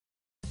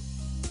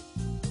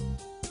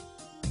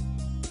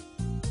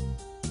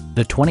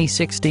The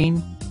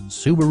 2016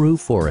 Subaru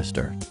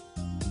Forester.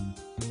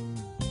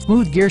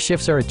 Smooth gear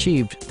shifts are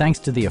achieved thanks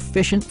to the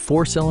efficient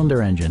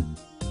 4-cylinder engine.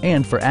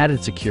 And for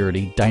added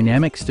security,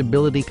 dynamic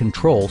stability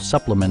control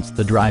supplements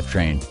the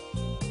drivetrain.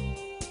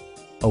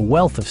 A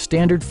wealth of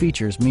standard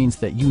features means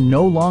that you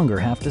no longer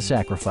have to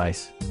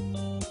sacrifice,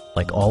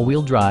 like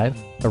all-wheel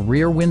drive, a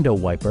rear window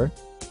wiper,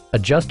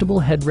 adjustable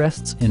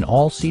headrests in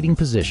all seating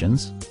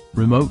positions,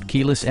 remote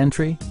keyless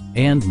entry,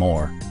 and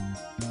more.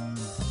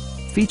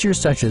 Features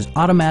such as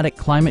automatic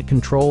climate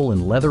control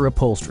and leather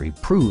upholstery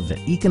prove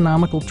that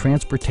economical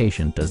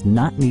transportation does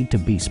not need to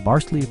be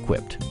sparsely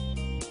equipped.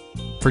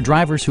 For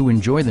drivers who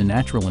enjoy the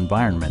natural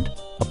environment,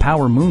 a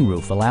power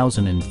moonroof allows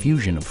an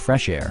infusion of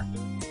fresh air.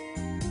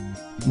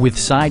 With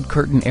side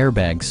curtain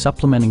airbags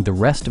supplementing the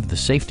rest of the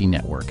safety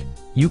network,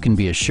 you can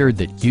be assured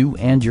that you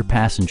and your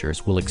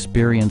passengers will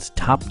experience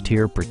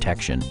top-tier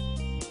protection.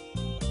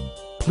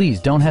 Please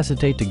don't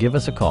hesitate to give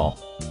us a call.